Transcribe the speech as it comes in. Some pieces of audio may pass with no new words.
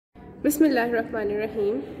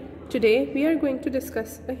Bismillahirrahmanirrahim. Today we are going to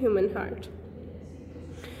discuss a human heart.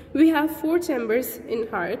 We have 4 chambers in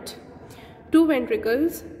heart, 2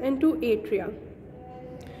 ventricles and 2 atria.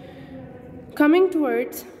 Coming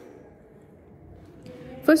towards,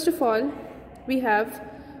 first of all, we have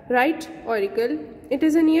right auricle. It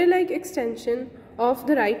is an ear-like extension of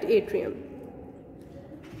the right atrium.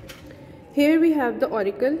 Here we have the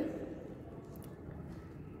auricle.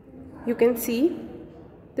 You can see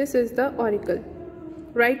this is the auricle,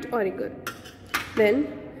 right auricle. Then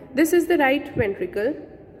this is the right ventricle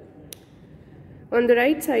on the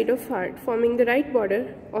right side of heart, forming the right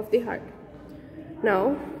border of the heart.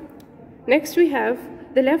 Now, next we have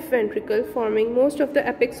the left ventricle forming most of the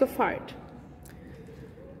apex of heart.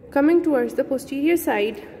 Coming towards the posterior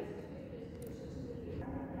side,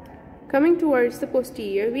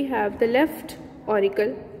 we have the left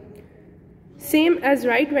auricle. Same as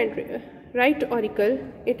right auricle,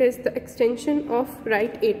 it is the extension of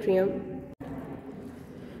right atrium.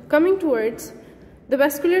 Coming towards the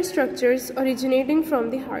vascular structures originating from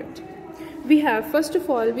the heart, we have, first of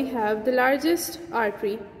all, we have the largest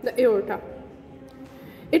artery, the aorta.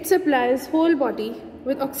 It supplies whole body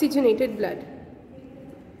with oxygenated blood.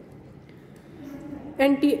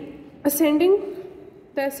 The ascending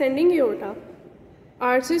aorta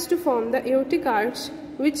arches to form the aortic arch,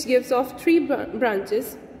 which gives off 3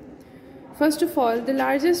 branches. First of all, the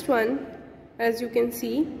largest one, as you can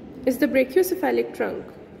see, is the brachiocephalic trunk.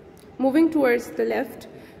 Moving towards the left,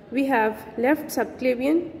 we have left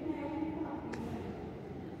subclavian.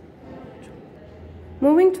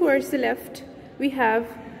 Moving towards the left, we have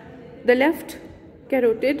the left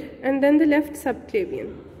carotid and then the left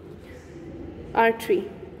subclavian artery.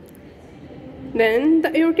 Then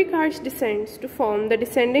the aortic arch descends to form the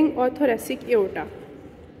descending or thoracic aorta.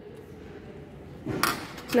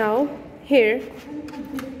 Now here,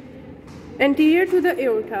 anterior to the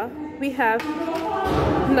aorta, we have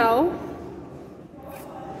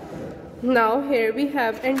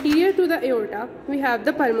anterior to the aorta, we have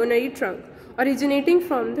the pulmonary trunk originating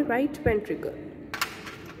from the right ventricle.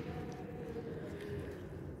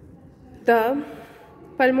 The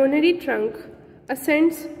pulmonary trunk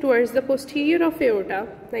ascends towards the posterior of aorta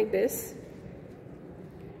like this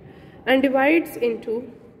and divides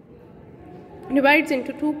into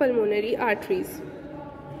 2 pulmonary arteries.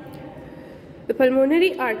 The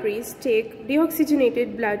pulmonary arteries take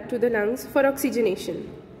deoxygenated blood to the lungs for oxygenation.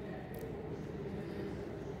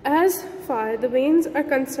 As far the veins are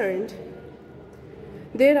concerned,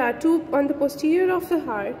 there are 2 on the posterior of the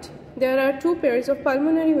heart. There are 2 pairs of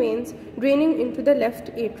pulmonary veins draining into the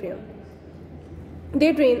left atrium.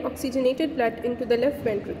 They drain oxygenated blood into the left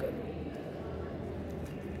ventricle.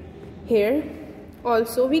 Here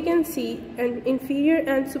also we can see an inferior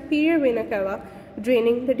and superior vena cava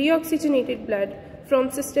draining the deoxygenated blood from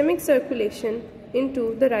systemic circulation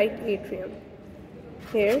into the right atrium.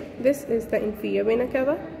 Here, this is the inferior vena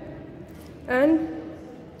cava, and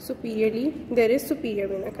superiorly there is superior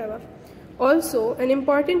vena cava. Also, an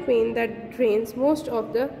important vein that drains most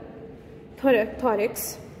of the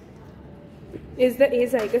thorax is the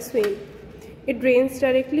azygous vein. It drains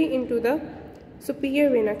directly into the superior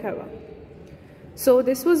vena cava. So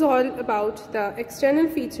this was all about the external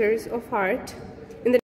features of heart.